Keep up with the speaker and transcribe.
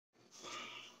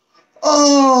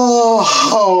Oh,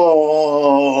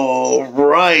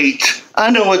 right.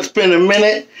 I know it's been a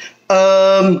minute.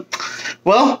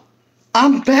 Well,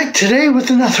 I'm back today with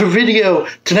another video.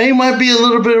 Today might be a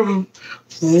little bit of a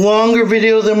longer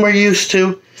video than we're used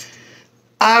to.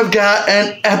 I've got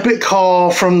an epic haul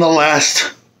from the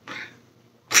last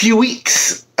few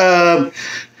weeks. And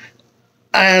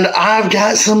I've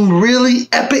got some really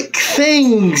epic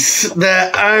things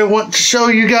that I want to show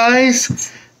you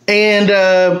guys. And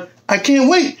I can't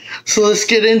wait. So let's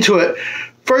get into it.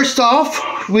 First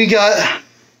off, we got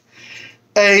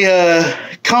a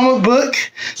comic book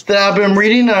that I've been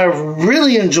reading. I've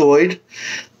really enjoyed,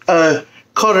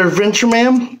 called Adventure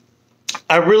Man.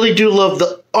 I really do love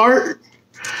the art.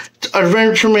 It's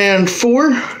Adventure Man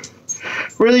 4.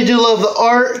 Really do love the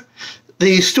art.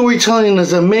 The storytelling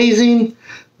is amazing.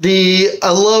 I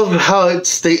love how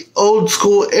it's the old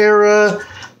school era,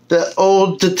 the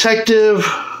old detective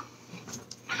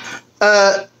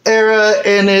era,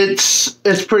 and it's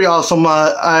pretty awesome.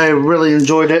 I really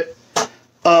enjoyed it.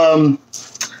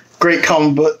 Great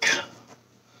comic book.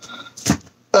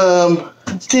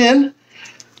 Then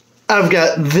I've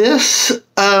got this.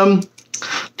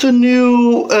 It's a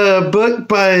new book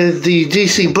by the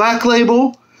DC Black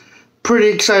Label. Pretty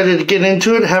excited to get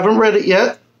into it. Haven't read it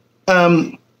yet.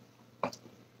 I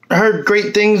heard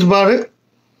great things about it.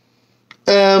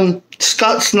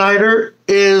 Scott Snyder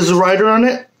is the writer on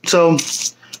it, so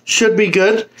should be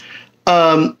good.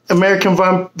 American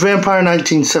Vampire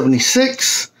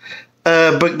 1976,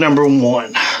 book number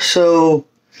 1. So,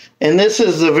 and this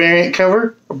is the variant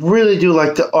cover. I really do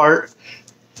like the art.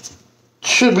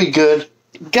 Should be good.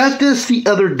 Got this the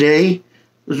other day.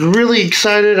 Was really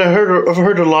excited. I've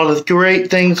heard a lot of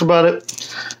great things about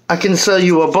it. I Can Sell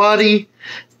You a Body.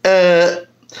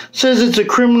 Says it's a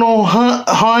criminal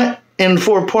hunt in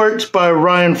 4 parts by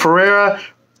Ryan Ferreira.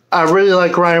 I really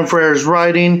like Ryan Ferreira's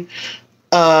writing.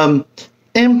 And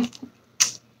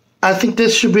I think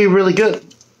this should be really good.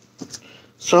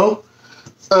 So,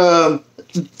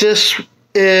 this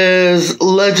is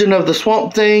Legend of the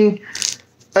Swamp Thing,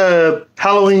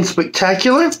 Halloween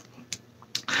Spectacular.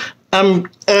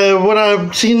 What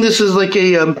I've seen, this is like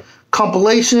a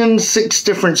compilation, 6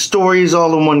 different stories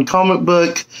all in one comic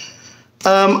book.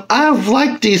 I've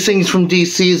liked these things from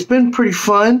DC. It's been pretty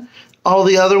fun. All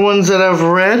the other ones that I've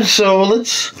read. So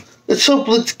let's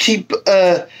keep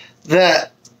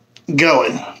that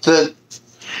going.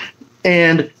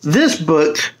 And this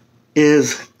book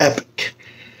is epic.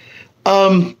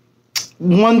 1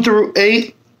 through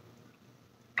 8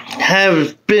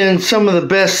 have been some of the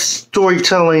best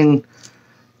storytelling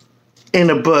in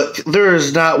a book. There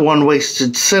is not one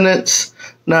wasted sentence,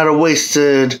 not a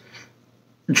wasted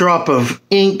drop of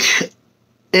ink.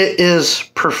 It is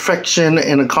perfection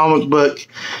in a comic book,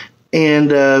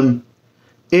 and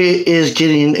it is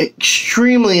getting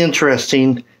extremely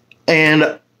interesting,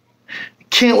 and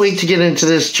can't wait to get into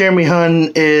this. Jeremy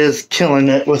Hunn is killing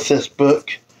it with this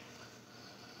book.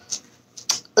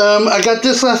 I got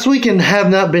this last week and have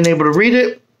not been able to read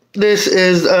it. This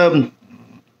is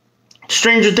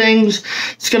Stranger Things.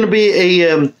 It's going to be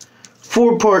a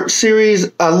 4-part series.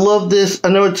 I love this. I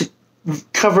know it's a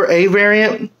cover A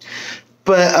variant,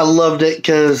 but I loved it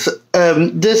because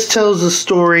this tells a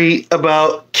story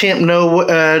about Camp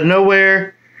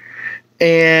Nowhere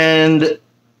and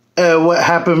what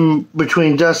happened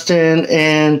between Dustin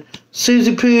and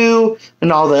Susie Pooh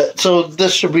and all that. So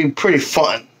this should be pretty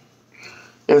fun.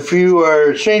 If you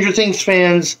are Stranger Things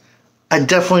fans, I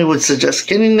definitely would suggest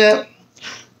getting that.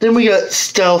 Then we got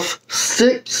Stealth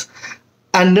 6.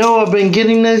 I know I've been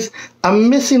getting this. I'm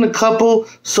missing a couple,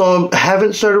 so I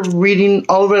haven't started reading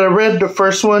all of it. I read the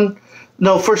first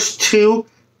 2,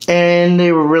 and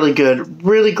they were really good.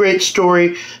 Really great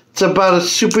story. It's about a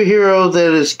superhero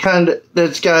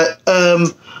that's got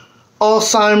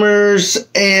Alzheimer's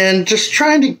and just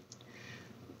trying to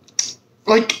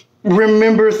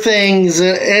remember things,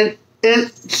 and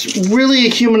it's really a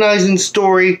humanizing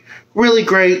story. Really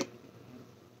great.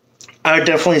 I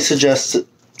definitely suggest it.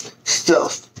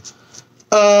 Stealth.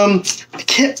 I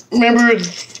can't remember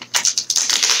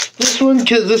this one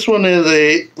because this one is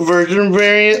a Virgin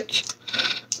variant.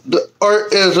 The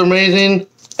art is amazing.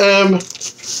 I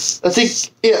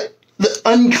think, yeah, The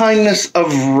Unkindness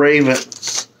of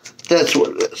Ravens. That's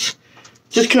what it is.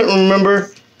 Just couldn't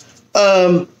remember.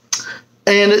 And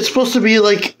it's supposed to be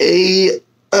like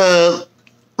The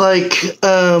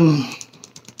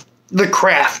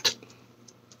Craft.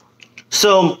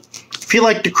 So, if you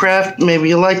like The Craft, maybe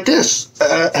you like this.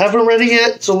 Haven't read it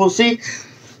yet, so we'll see.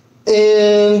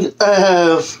 And I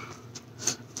have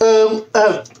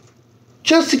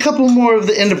just a couple more of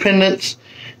the independents.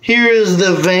 here is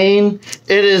the vein.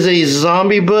 It is a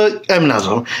zombie book. I'm not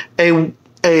zombie.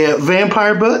 A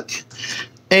vampire book,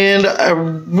 and I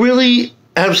really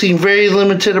have seen very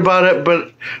limited about it.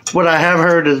 But what I have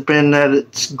heard has been that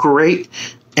it's great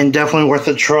and definitely worth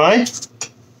a try.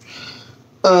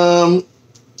 And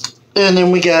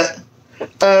then we got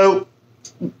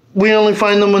We Only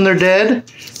Find Them When They're Dead.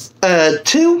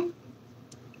 2.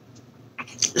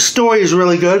 Story is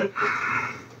really good.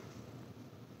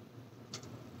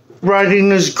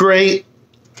 Writing is great.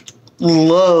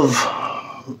 Love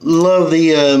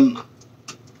the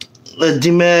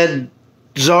Dimad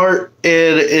Zart.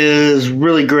 It is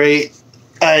really great.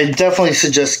 I definitely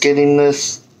suggest getting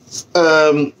this.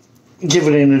 Giving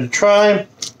it a try.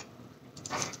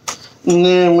 And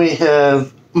then we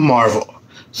have Marvel.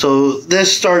 So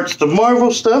this starts the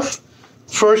Marvel stuff.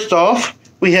 First off,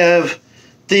 we have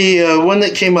the one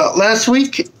that came out last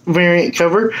week, variant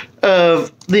cover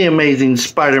of The Amazing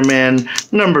Spider-Man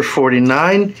number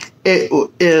 49. It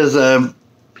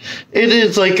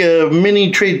is like a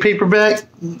mini trade paperback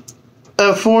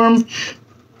form,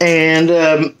 and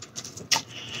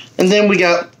then we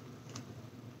got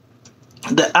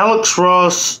the Alex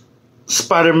Ross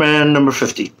Spider-Man number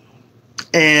 50.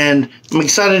 And I'm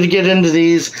excited to get into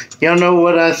these. Y'all know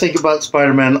what I think about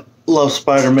Spider-Man. Love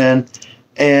Spider-Man.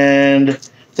 And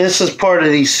this is part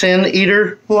of the Sin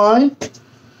Eater line.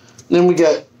 Then we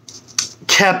got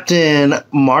Captain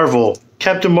Marvel.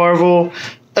 Captain Marvel.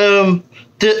 I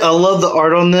love the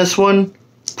art on this one.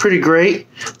 Pretty great.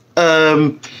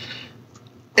 And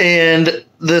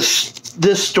this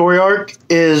story arc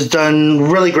is done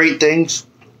really great things.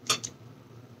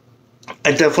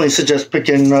 I definitely suggest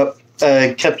picking up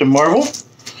Captain Marvel.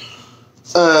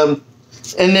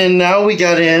 And then now we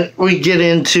get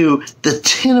into the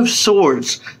Ten of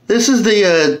Swords. This is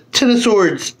the Ten of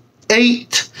Swords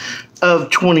 8 of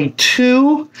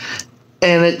 22,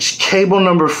 and it's cable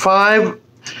number 5.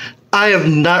 I have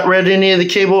not read any of the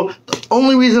cable. The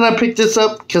only reason I picked this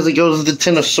up because it goes to the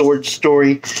Ten of Swords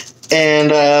story,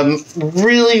 and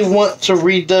really want to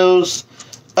read those.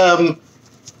 I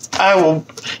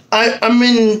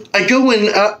go in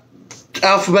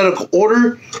alphabetical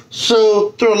order,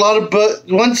 so there are a lot of books.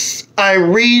 Once I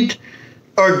read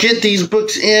or get these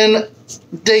books in,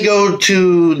 they go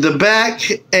to the back,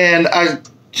 and I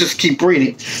just keep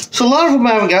reading. So a lot of them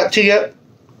I haven't got to yet.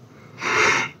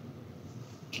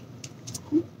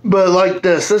 But like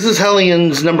this is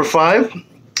Hellions number 5.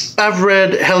 I've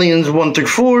read Hellions 1 through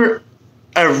 4.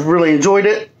 I've really enjoyed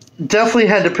it. Definitely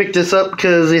had to pick this up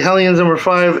because the Hellions number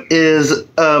 5 is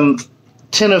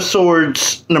Ten of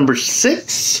Swords number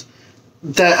 6.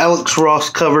 That Alex Ross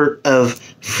cover of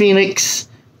Phoenix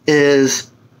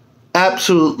is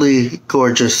absolutely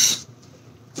gorgeous.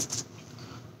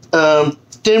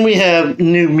 Then we have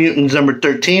New Mutants number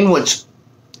 13, which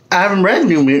I haven't read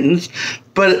New Mutants,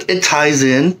 but it ties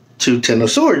in to Ten of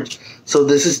Swords. So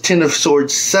this is Ten of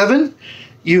Swords 7.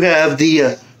 You have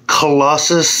the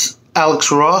Colossus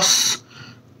Alex Ross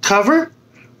cover,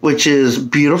 which is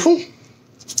beautiful.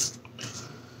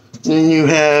 Then you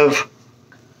have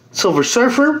Silver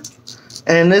Surfer,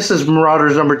 and this is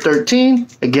Marauders number 13.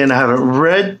 Again, I haven't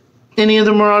read any of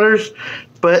the Marauders,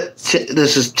 but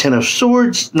this is Ten of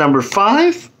Swords number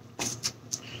 5.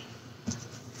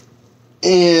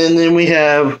 And then we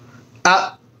have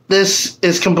this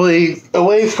is completely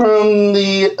away from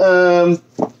the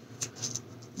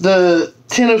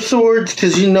Ten of Swords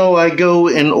because you know I go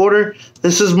in order.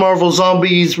 This is Marvel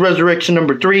Zombies Resurrection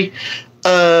number 3,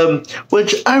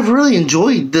 which I've really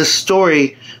enjoyed this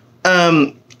story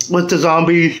with the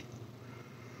zombies.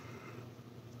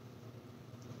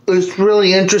 It's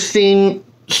really interesting.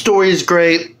 Story is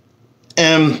great,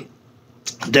 and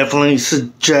definitely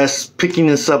suggest picking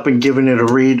this up and giving it a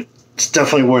read. It's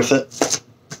definitely worth it.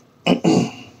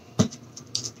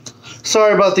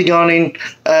 Sorry about the yawning.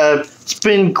 It's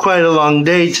been quite a long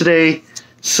day today,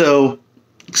 so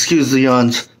excuse the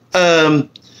yawns.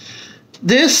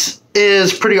 This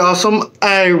is pretty awesome.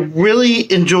 I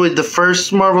really enjoyed the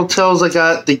first Marvel Tales I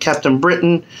got, the Captain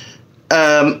Britain.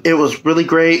 It was really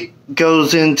great.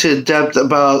 Goes into depth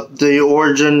about the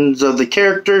origins of the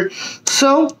character.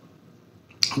 So,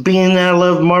 being that I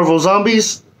love Marvel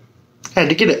Zombies, had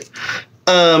to get it.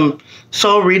 So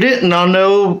I'll read it and I'll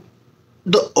know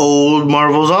the old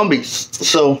Marvel Zombies.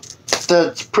 So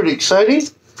that's pretty exciting.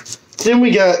 Then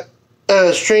we got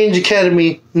Strange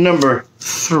Academy number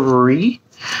 3.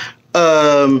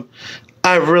 I've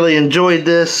really enjoyed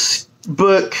this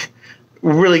book.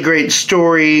 Really great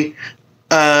story.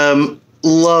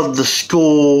 Love the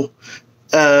school.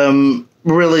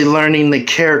 Really learning the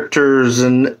characters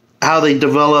and how they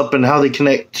develop and how they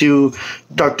connect to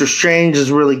Doctor Strange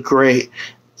is really great.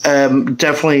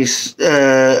 Definitely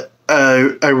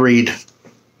a read.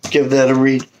 Give that a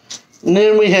read. And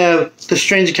then we have The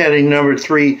Strange Academy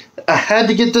 #3. I had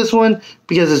to get this one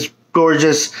because it's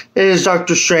gorgeous. It is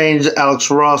Doctor Strange, Alex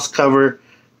Ross cover.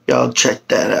 Y'all check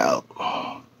that out.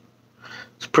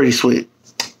 It's pretty sweet.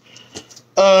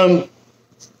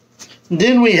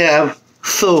 Then we have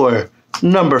Thor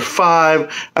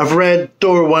 #5. I've read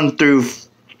Thor 1 through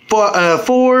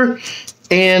 4,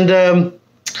 and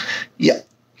yeah,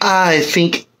 I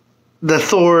think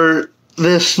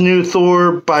this new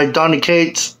Thor by Donny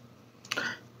Cates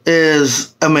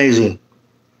is amazing.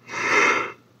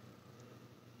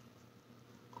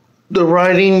 The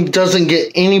writing doesn't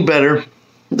get any better.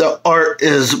 The art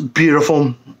is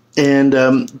beautiful, and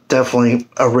definitely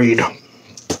a read.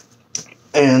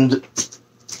 And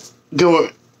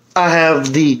I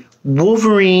have the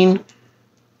Wolverine,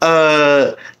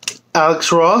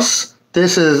 Alex Ross.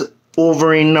 This is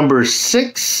Wolverine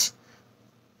 #6,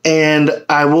 and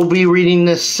I will be reading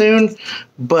this soon,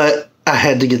 but I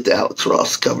had to get the Alex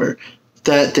Ross cover.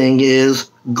 That thing is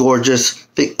gorgeous.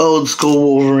 The old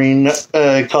school Wolverine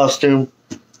costume.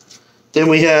 Then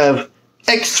we have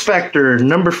X Factor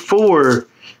 #4,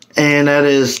 and that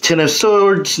is Ten of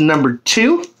Swords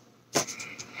 #2.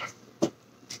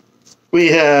 We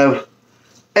have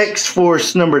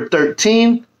X-Force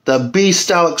 #13, the Beast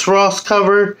Alex Ross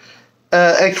cover.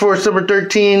 X-Force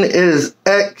 #13 is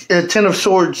Ten of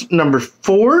Swords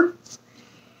 #4.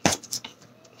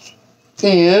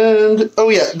 And, oh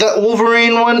yeah, that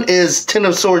Wolverine one is Ten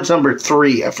of Swords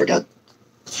 #3. I forgot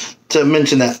to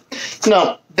mention that.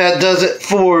 No, that does it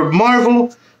for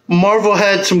Marvel. Marvel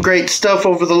had some great stuff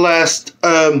over the last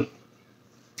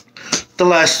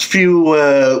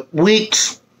few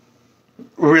weeks.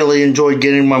 Really enjoyed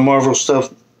getting my Marvel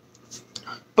stuff.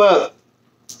 But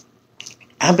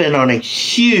I've been on a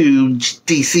huge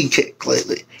DC kick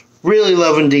lately. Really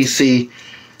loving DC.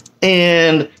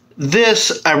 And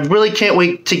this, I really can't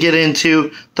wait to get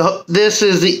into. This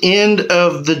is the end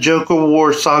of the Joker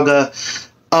War saga.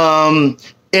 It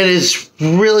is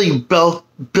really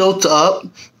built up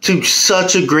to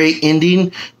such a great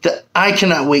ending that I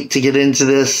cannot wait to get into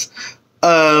this.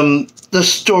 The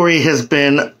story has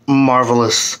been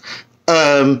marvelous.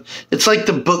 It's like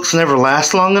the books never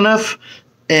last long enough,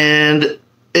 and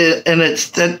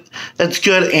that's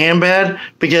good and bad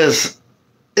because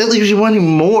it leaves you wanting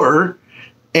more,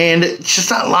 and it's just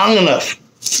not long enough.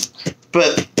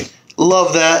 But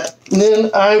love that. And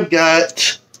then I've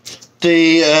got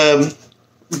the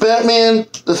Batman,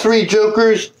 the 3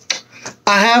 Jokers.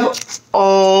 I have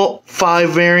all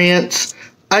 5 variants.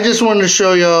 I just wanted to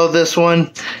show y'all this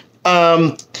one.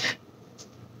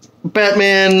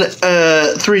 Batman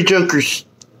 3 Jokers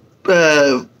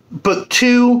book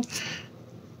 2.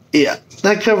 Yeah,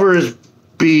 that cover is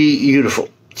beautiful.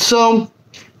 So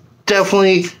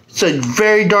definitely, it's a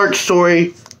very dark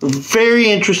story,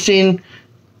 very interesting.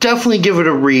 Definitely give it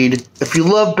a read. If you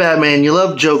love Batman, you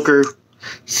love Joker,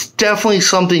 it's definitely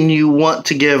something you want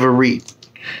to give a read.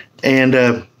 And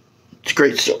it's a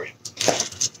great story.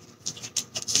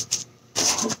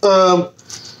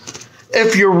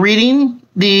 If you're reading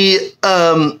the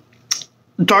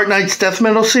Dark Knight's Death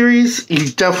Metal series,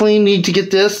 you definitely need to get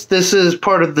this. This is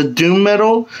part of the Doom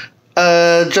Metal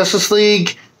Justice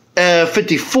League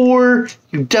 54.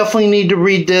 You definitely need to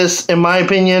read this, in my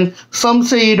opinion. Some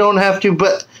say you don't have to,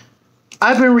 but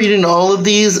I've been reading all of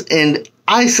these, and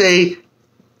I say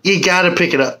you gotta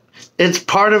pick it up. It's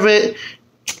part of it.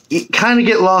 You kind of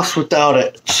get lost without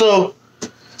it. So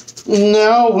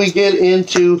now we get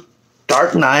into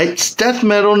Dark Knight's Death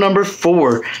Metal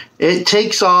 #4. It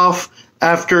takes off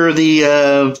after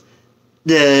the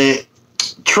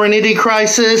Trinity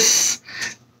Crisis,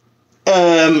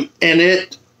 and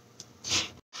it's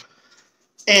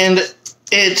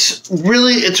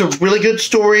a really good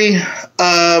story.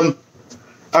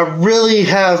 I really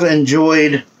have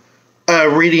enjoyed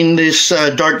reading this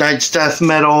Dark Knight's Death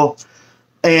Metal,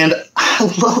 and I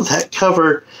love that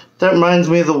cover. That reminds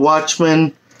me of the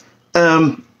Watchmen.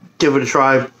 Give it a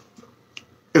try.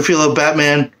 If you love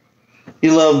Batman,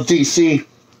 you love DC,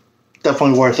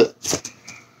 definitely worth it.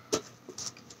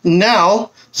 Now,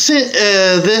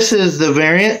 this is the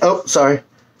variant. Oh, sorry.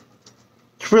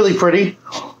 It's really pretty.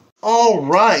 All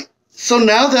right. So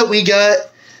now that we got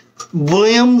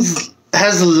Williams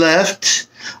has left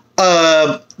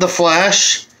The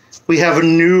Flash, we have a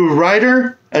new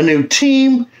writer, a new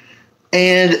team,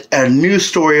 and a new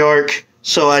story arc.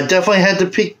 So I definitely had to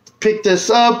pick this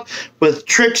up with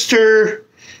Trickster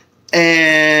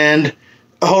and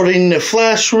holding the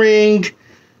Flash ring.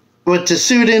 with the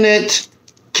suit in it.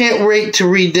 Can't wait to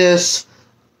read this.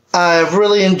 I've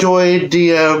really enjoyed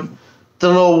the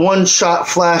little one-shot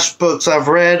flash books I've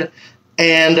read,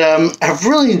 and I've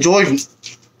really enjoyed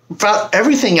about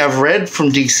everything I've read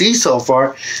from DC so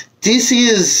far. DC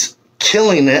is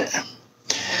killing it.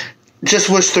 Just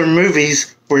wish their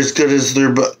movies were as good as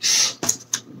their books.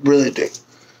 Really do.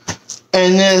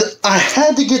 And then I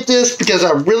had to get this because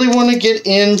I really want to get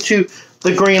into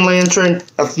the Green Lantern.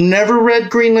 I've never read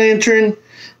Green Lantern,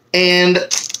 and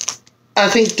I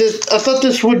thought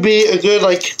this would be a good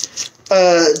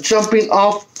jumping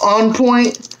off on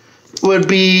point. Would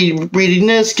be reading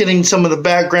this, getting some of the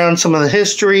background, some of the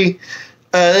history.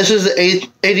 This is the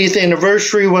 80th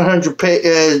anniversary,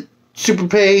 100 super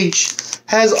page.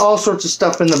 Has all sorts of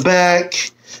stuff in the back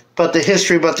about the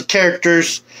history, about the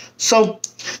characters. So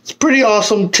it's pretty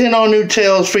awesome. 10 all new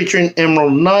tales featuring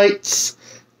Emerald Knights,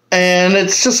 and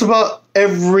it's just about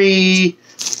every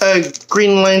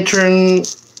Green Lantern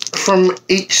from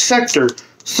each sector.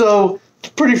 So it's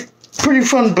pretty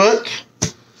fun book.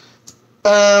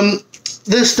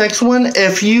 This next one,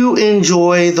 if you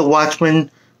enjoy The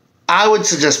Watchmen, I would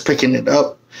suggest picking it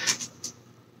up.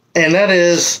 And that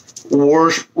is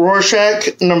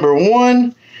Rorschach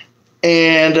 #1.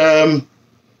 And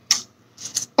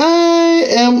I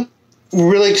am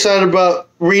really excited about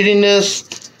reading this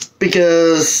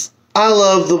because I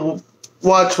love The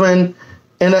Watchmen,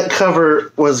 and that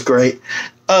cover was great.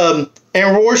 And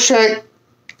Rorschach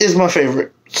is my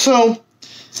favorite. So,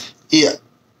 yeah,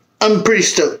 I'm pretty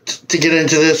stoked to get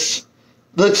into this.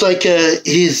 Looks like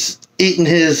he's eating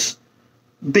his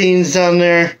beans down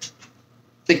there,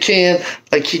 the can,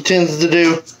 like he tends to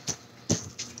do.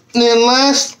 And then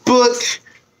last book,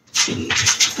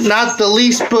 not the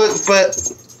least book, but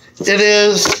it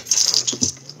is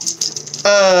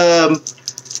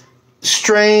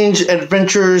Strange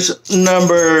Adventures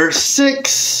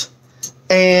 #6.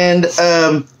 And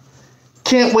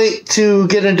can't wait to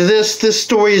get into this. This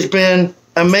story has been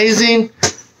amazing.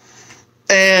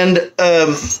 And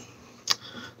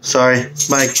sorry,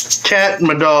 my cat and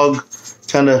my dog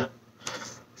kind of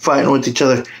fighting with each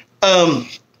other.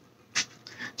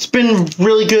 It's been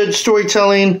really good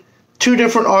storytelling. 2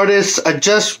 different artists. I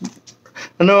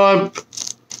know I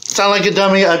sound like a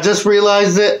dummy. I just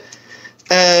realized it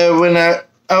when I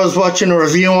was watching a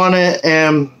review on it,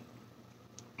 and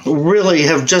really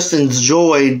have just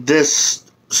enjoyed this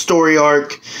story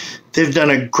arc. They've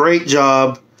done a great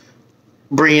job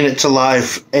bringing it to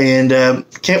life, and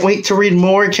can't wait to read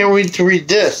more. Can't wait to read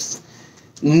this.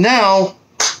 Now,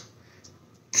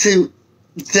 to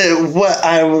what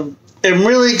I am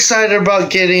really excited about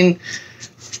getting.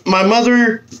 My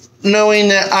mother, knowing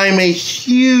that I'm a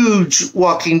huge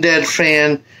Walking Dead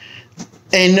fan,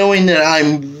 and knowing that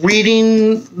I'm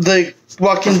reading the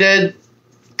Walking Dead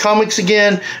comics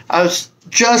again, I was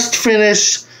just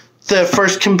finished the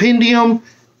first compendium.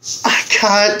 I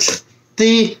got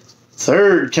the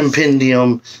 3rd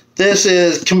compendium. This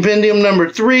is compendium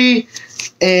 #3,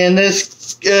 and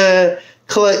this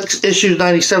collects issues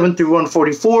 97 through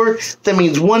 144. That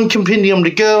means 1 compendium to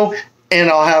go, and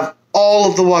I'll have all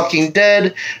of The Walking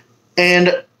Dead,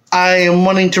 and I am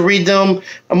wanting to read them.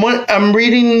 I'm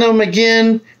reading them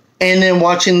again, and then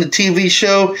watching the TV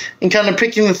show, and kind of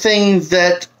picking the things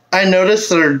that I noticed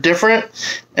that are different.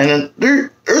 And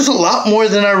there's a lot more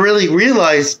than I really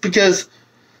realized, because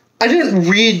I didn't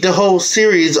read the whole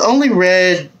series. Only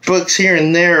read books here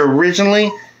and there originally,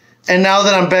 and now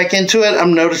that I'm back into it,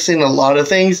 I'm noticing a lot of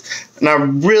things. And I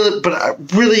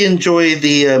really enjoy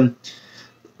the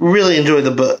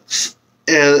books.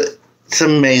 It's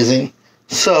amazing.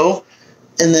 So,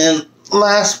 and then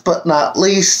last but not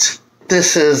least,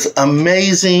 this is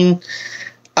amazing.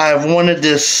 I've wanted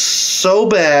this so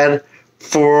bad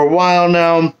for a while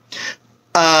now.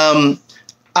 I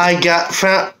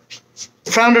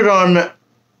found it on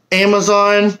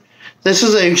Amazon. This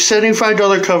is a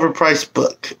 $75 cover price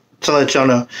book, to let y'all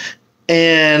know.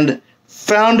 And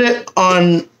found it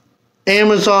on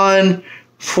Amazon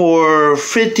for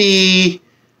 $53.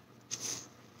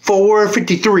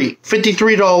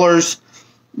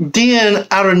 Then,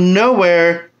 out of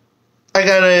nowhere, I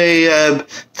got a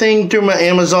thing through my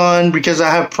Amazon, because I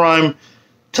have Prime,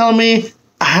 telling me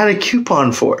I had a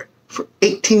coupon for it, for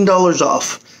 $18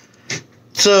 off.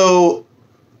 So,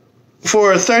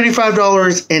 for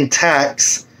 $35 in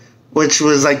tax, which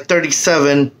was like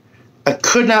 $37, I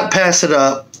could not pass it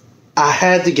up. I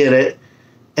had to get it,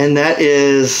 and that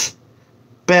is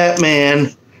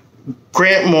Batman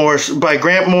by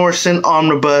Grant Morrison,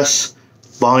 Omnibus,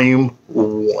 Volume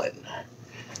 1.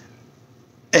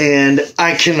 And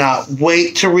I cannot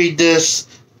wait to read this.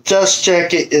 dust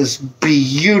jacket is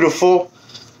beautiful.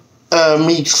 Let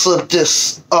me slip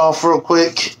this off real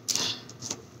quick.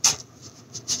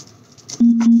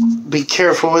 Be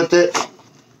careful with it.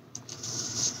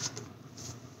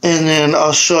 And then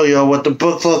I'll show you what the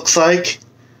book looks like.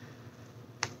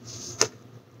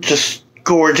 Just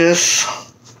gorgeous.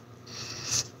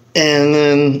 And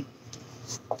then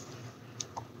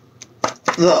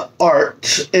the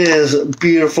art is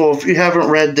beautiful. If you haven't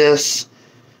read this,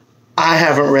 I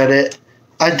haven't read it.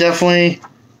 I definitely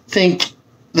think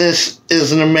this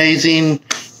is an amazing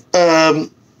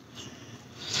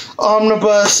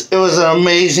omnibus. It was an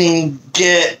amazing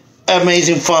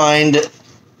amazing find.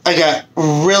 I got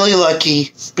really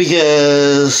lucky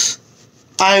because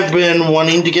I've been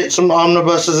wanting to get some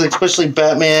omnibuses, especially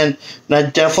Batman, and I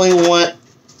definitely want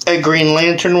a Green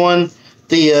Lantern one.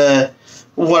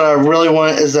 What I really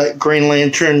want is that Green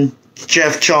Lantern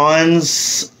Jeff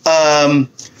Johns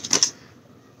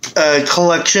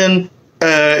collection.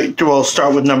 We'll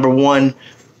start with number 1,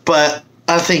 but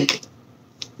I think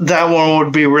that one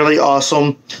would be really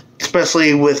awesome,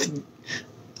 especially with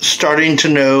starting to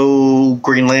know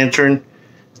Green Lantern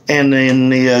and then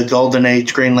the Golden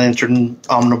Age Green Lantern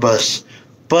Omnibus.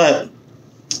 But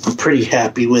I'm pretty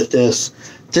happy with this.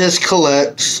 This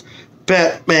collects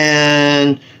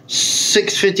Batman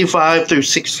 655 through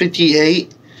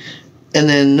 658, and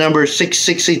then number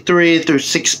 663 through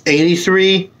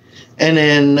 683, and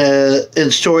then in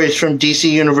stories from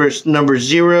DC Universe number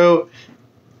 0,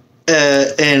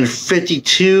 and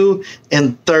 52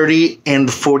 and 30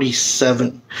 and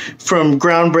 47 from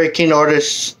groundbreaking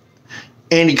artists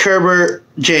Andy Kerber,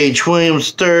 J.H.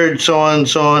 Williams III, so on and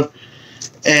so on.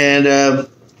 And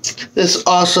this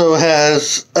also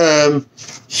has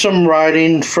some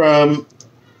writing from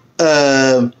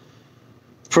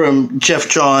Jeff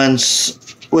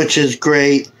Johns, which is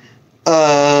great.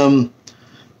 And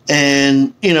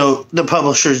you know, the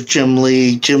publisher's Jim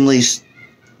Lee. Jim Lee's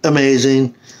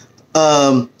amazing.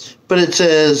 But it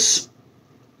says,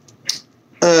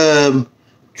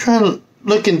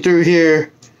 looking through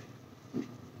here,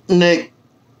 Nick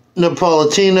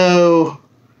Napolitano,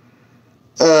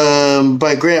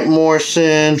 by Grant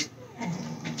Morrison.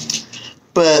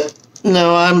 But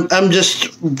no, I'm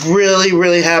just really,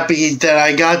 really happy that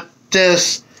I got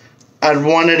this. I'd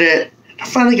wanted it. I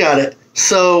finally got it.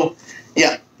 So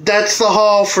yeah, that's the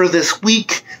haul for this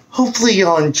week. Hopefully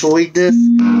y'all enjoyed this.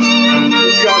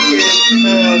 If y'all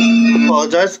can,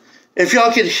 apologize. If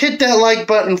y'all could hit that like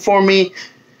button for me.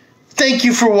 Thank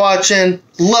you for watching.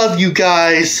 Love you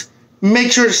guys.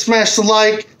 Make sure to smash the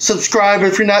like, subscribe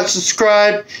if you're not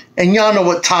subscribed, and y'all know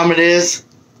what time it is.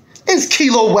 It's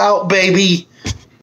Kilo out, baby.